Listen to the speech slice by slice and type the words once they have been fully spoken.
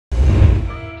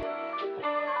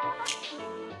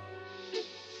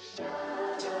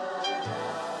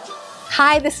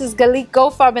Hi, this is Galit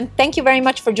Goldfarb, and thank you very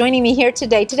much for joining me here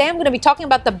today. Today I'm going to be talking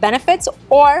about the benefits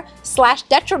or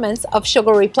detriments of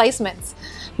sugar replacements.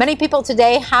 Many people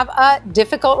today have a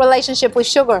difficult relationship with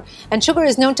sugar, and sugar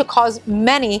is known to cause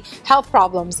many health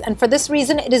problems. And for this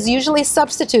reason, it is usually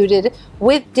substituted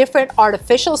with different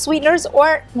artificial sweeteners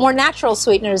or more natural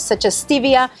sweeteners such as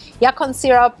stevia, yacon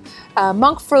syrup,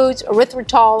 monk fruit,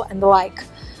 erythritol, and the like.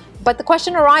 But the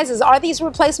question arises, are these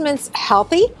replacements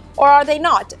healthy or are they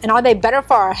not? And are they better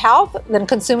for our health than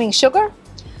consuming sugar?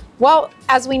 Well,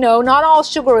 as we know, not all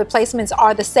sugar replacements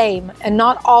are the same, and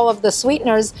not all of the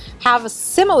sweeteners have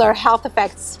similar health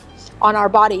effects on our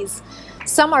bodies.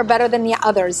 Some are better than the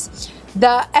others.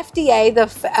 The FDA,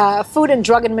 the Food and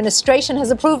Drug Administration, has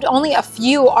approved only a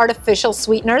few artificial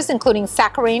sweeteners, including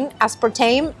saccharin,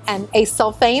 aspartame, and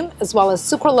acesulfame, as well as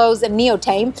sucralose and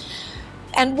neotame,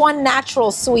 and one natural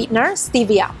sweetener,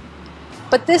 stevia.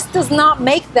 But this does not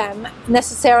make them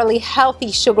necessarily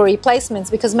healthy sugar replacements,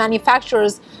 because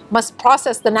manufacturers must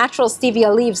process the natural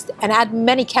stevia leaves and add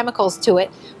many chemicals to it,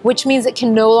 which means it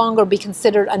can no longer be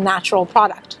considered a natural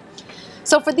product.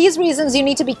 So for these reasons, you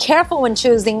need to be careful when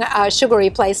choosing sugar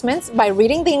replacements by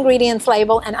reading the ingredients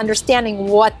label and understanding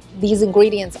what these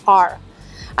ingredients are.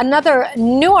 Another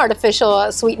new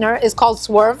artificial sweetener is called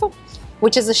Swerve,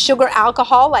 which is a sugar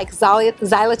alcohol like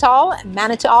xylitol,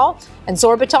 mannitol, and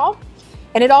sorbitol.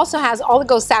 And it also has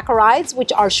oligosaccharides,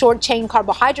 which are short-chain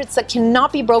carbohydrates that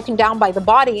cannot be broken down by the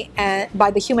body and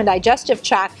by the human digestive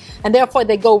tract, and therefore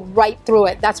they go right through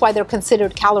it. That's why they're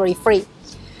considered calorie-free.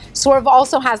 Swerve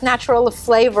also has natural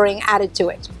flavoring added to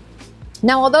it.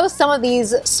 Now, although some of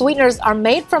these sweeteners are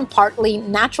made from partly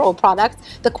natural products,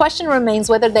 the question remains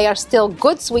whether they are still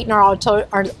good sweetener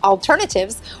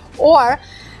alternatives, or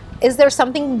is there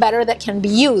something better that can be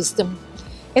used?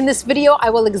 In this video, I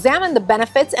will examine the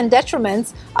benefits and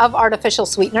detriments of artificial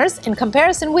sweeteners in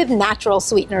comparison with natural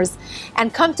sweeteners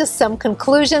and come to some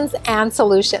conclusions and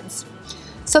solutions.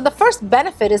 So the first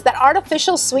benefit is that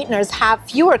artificial sweeteners have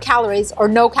fewer calories or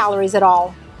no calories at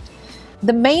all.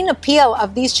 The main appeal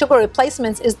of these sugar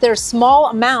replacements is their small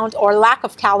amount or lack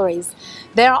of calories.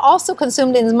 They are also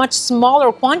consumed in much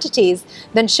smaller quantities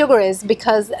than sugar is,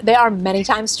 because they are many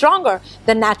times stronger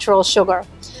than natural sugar.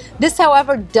 This,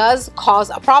 however, does cause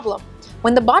a problem.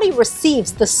 When the body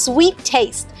receives the sweet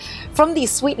taste from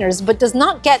these sweeteners but does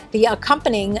not get the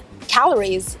accompanying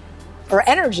calories or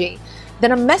energy,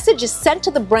 then a message is sent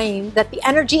to the brain that the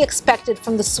energy expected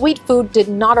from the sweet food did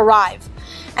not arrive.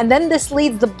 And then this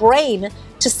leads the brain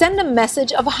to send a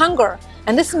message of hunger.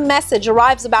 And this message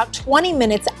arrives about 20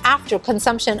 minutes after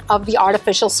consumption of the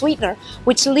artificial sweetener,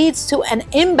 which leads to an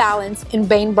imbalance in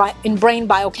brain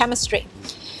biochemistry.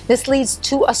 This leads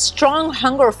to a strong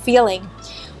hunger feeling,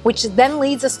 which then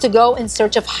leads us to go in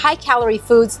search of high-calorie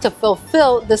foods to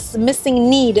fulfill this missing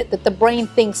need that the brain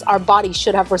thinks our body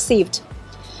should have received.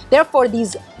 Therefore,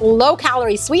 these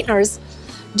low-calorie sweeteners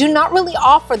do not really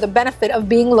offer the benefit of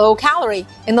being low-calorie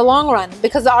in the long run,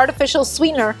 because the artificial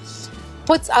sweetener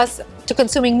puts us to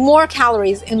consuming more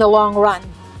calories in the long run.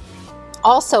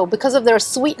 Also, because of their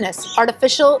sweetness,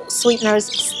 artificial sweeteners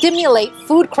stimulate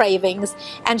food cravings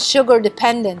and sugar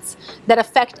dependence that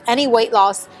affect any weight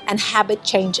loss and habit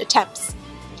change attempts.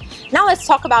 Now let's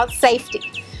talk about safety.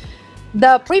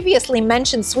 The previously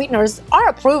mentioned sweeteners are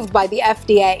approved by the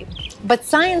FDA, but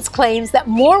science claims that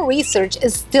more research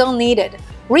is still needed.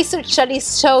 Research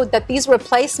studies showed that these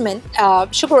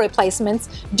sugar replacements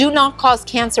do not cause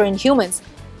cancer in humans,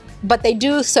 but they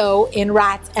do so in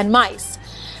rats and mice.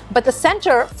 But the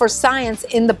Center for Science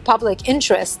in the Public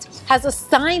Interest has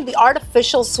assigned the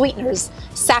artificial sweeteners,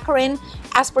 saccharin,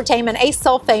 aspartame, and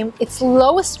acesulfame, its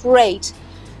lowest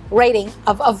rating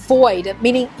of avoid,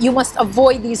 meaning you must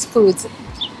avoid these foods.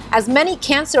 As many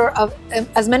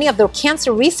of their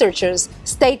cancer researchers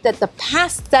state that the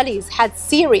past studies had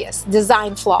serious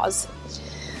design flaws.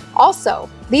 Also,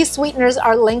 these sweeteners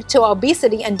are linked to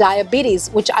obesity and diabetes,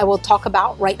 which I will talk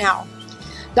about right now.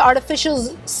 The artificial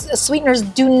sweeteners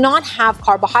do not have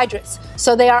carbohydrates,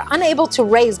 so they are unable to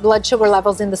raise blood sugar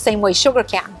levels in the same way sugar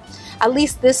can. At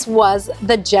least this was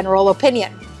the general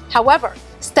opinion. However,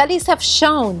 studies have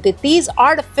shown that these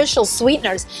artificial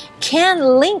sweeteners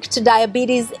can link to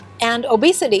diabetes and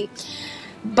obesity,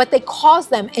 but they cause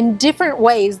them in different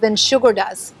ways than sugar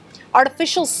does.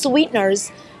 Artificial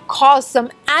sweeteners cause some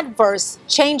adverse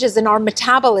changes in our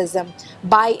metabolism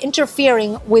by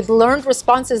interfering with learned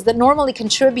responses that normally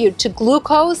contribute to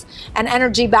glucose and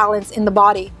energy balance in the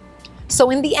body. So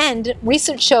in the end,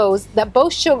 research shows that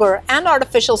both sugar and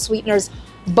artificial sweeteners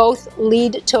both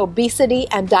lead to obesity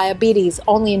and diabetes,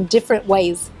 only in different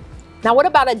ways. Now, what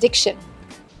about addiction?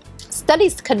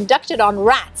 Studies conducted on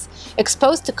rats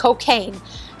exposed to cocaine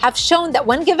have shown that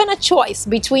when given a choice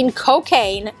between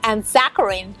cocaine and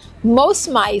saccharin, most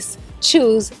mice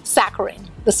choose saccharin,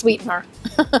 the sweetener.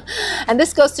 And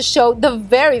this goes to show the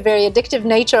very, very addictive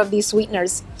nature of these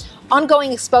sweeteners.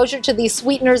 Ongoing exposure to these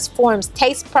sweeteners forms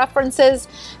taste preferences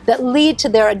that lead to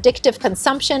their addictive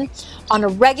consumption on a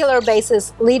regular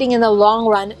basis, leading in the long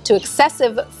run to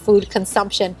excessive food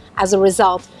consumption as a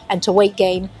result, and to weight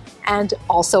gain and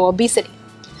also obesity.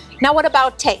 Now, what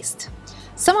about taste?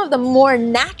 Some of the more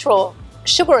natural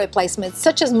sugar replacements,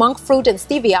 such as monk fruit and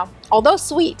stevia, although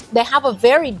sweet, they have a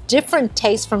very different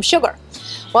taste from sugar.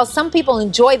 While some people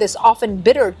enjoy this often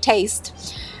bitter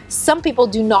taste, some people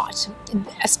do not,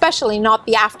 especially not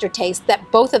the aftertaste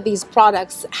that both of these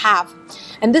products have.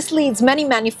 And this leads many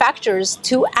manufacturers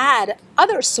to add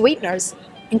other sweeteners,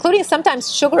 including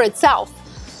sometimes sugar itself,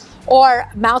 or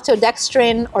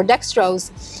maltodextrin or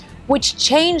dextrose, which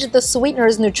change the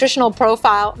sweetener's nutritional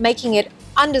profile, making it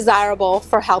undesirable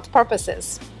for health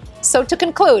purposes. So to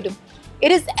conclude,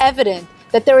 it is evident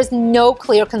that there is no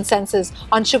clear consensus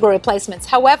on sugar replacements.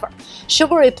 However,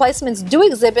 sugar replacements do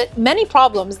exhibit many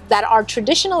problems that are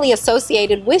traditionally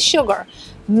associated with sugar,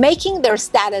 making their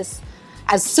status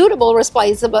as suitable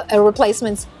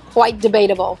replacements quite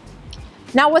debatable.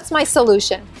 Now, what's my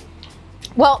solution?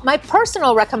 Well, my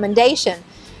personal recommendation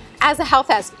as a health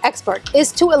expert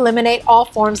is to eliminate all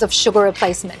forms of sugar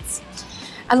replacements,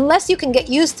 unless you can get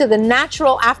used to the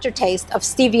natural aftertaste of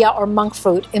stevia or monk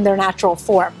fruit in their natural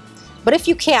form. But if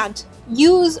you can't,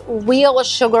 use real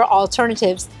sugar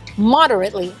alternatives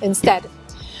moderately instead.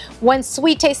 When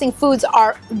sweet-tasting foods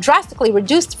are drastically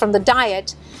reduced from the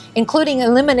diet, including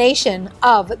elimination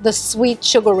of the sweet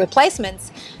sugar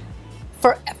replacements,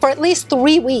 for at least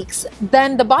 3 weeks,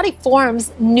 then the body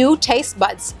forms new taste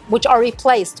buds, which are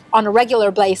replaced on a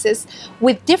regular basis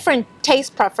with different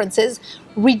taste preferences,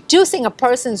 reducing a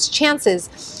person's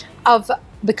chances of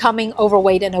becoming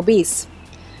overweight and obese.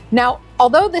 Now,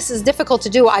 although this is difficult to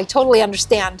do, I totally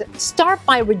understand. Start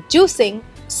by reducing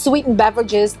sweetened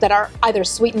beverages that are either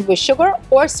sweetened with sugar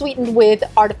or sweetened with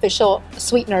artificial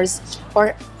sweeteners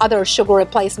or other sugar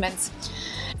replacements.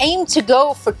 Aim to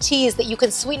go for teas that you can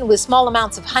sweeten with small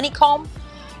amounts of honeycomb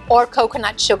or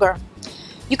coconut sugar.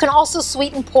 You can also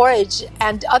sweeten porridge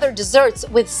and other desserts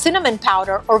with cinnamon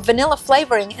powder or vanilla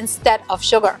flavoring instead of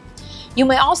sugar. You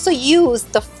may also use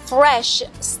the fresh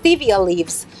stevia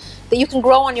leaves that you can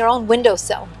grow on your own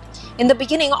windowsill. In the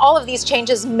beginning, all of these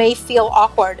changes may feel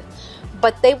awkward,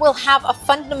 but they will have a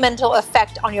fundamental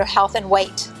effect on your health and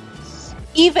weight.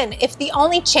 Even if the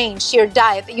only change to your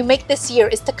diet that you make this year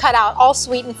is to cut out all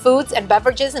sweetened foods and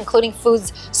beverages, including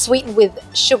foods sweetened with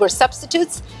sugar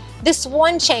substitutes, this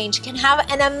one change can have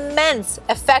an immense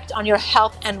effect on your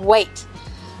health and weight.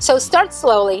 So start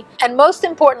slowly, and most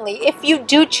importantly, if you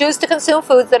do choose to consume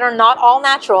foods that are not all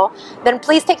natural, then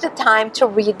please take the time to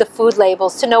read the food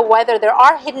labels to know whether there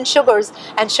are hidden sugars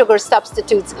and sugar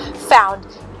substitutes found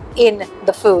in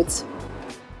the foods.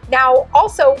 Now,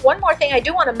 also, one more thing I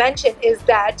do want to mention is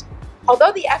that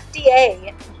although the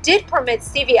FDA did permit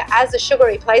stevia as a sugar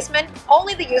replacement,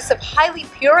 only the use of highly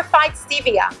purified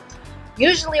stevia,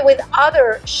 usually with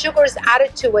other sugars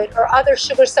added to it or other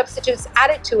sugar substitutes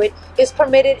added to it, is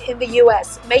permitted in the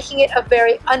US, making it a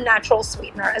very unnatural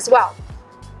sweetener as well.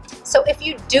 So if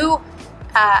you do,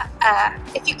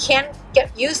 if you can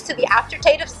get used to the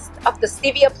aftertaste of the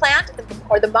stevia plant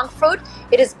or the monk fruit,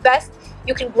 it is best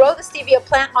you can grow the stevia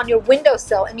plant on your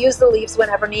windowsill and use the leaves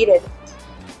whenever needed.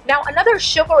 Now, another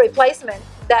sugar replacement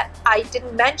that I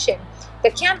didn't mention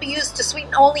that can be used to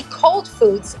sweeten only cold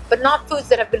foods, but not foods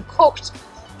that have been cooked,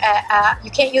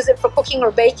 you can't use it for cooking or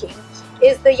baking,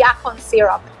 is the yacon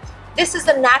syrup. This is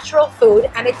a natural food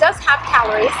and it does have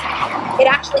calories. It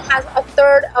actually has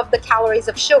 1/3 of the calories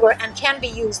of sugar and can be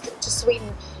used to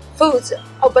sweeten foods,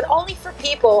 but only for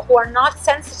people who are not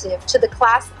sensitive to the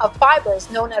class of fibers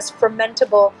known as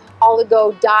fermentable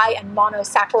oligo, di, and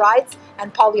monosaccharides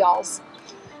and polyols.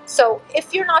 So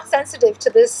if you're not sensitive to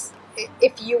this,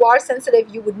 if you are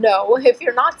sensitive, you would know. If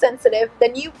you're not sensitive,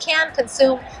 then you can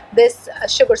consume this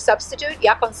sugar substitute,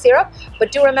 yacon syrup,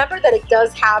 but do remember that it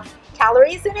does have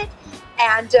calories in it,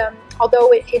 and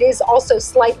although it is also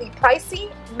slightly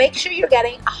pricey, make sure you're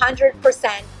getting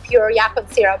 100% pure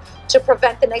yacon syrup to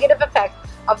prevent the negative effect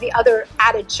of the other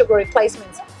added sugar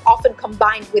replacements, often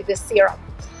combined with this syrup.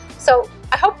 So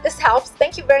I hope this helps.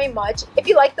 Thank you very much. If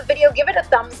you like the video, give it a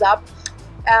thumbs up.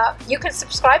 You can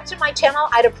subscribe to my channel.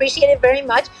 I'd appreciate it very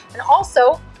much. And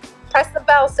also press the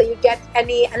bell so you get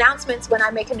any announcements when I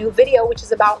make a new video, which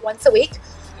is about once a week.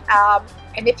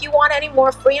 And if you want any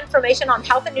more free information on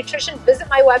health and nutrition, visit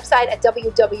my website at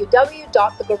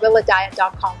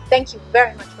www.thegorilladiet.com. Thank you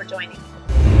very much for joining.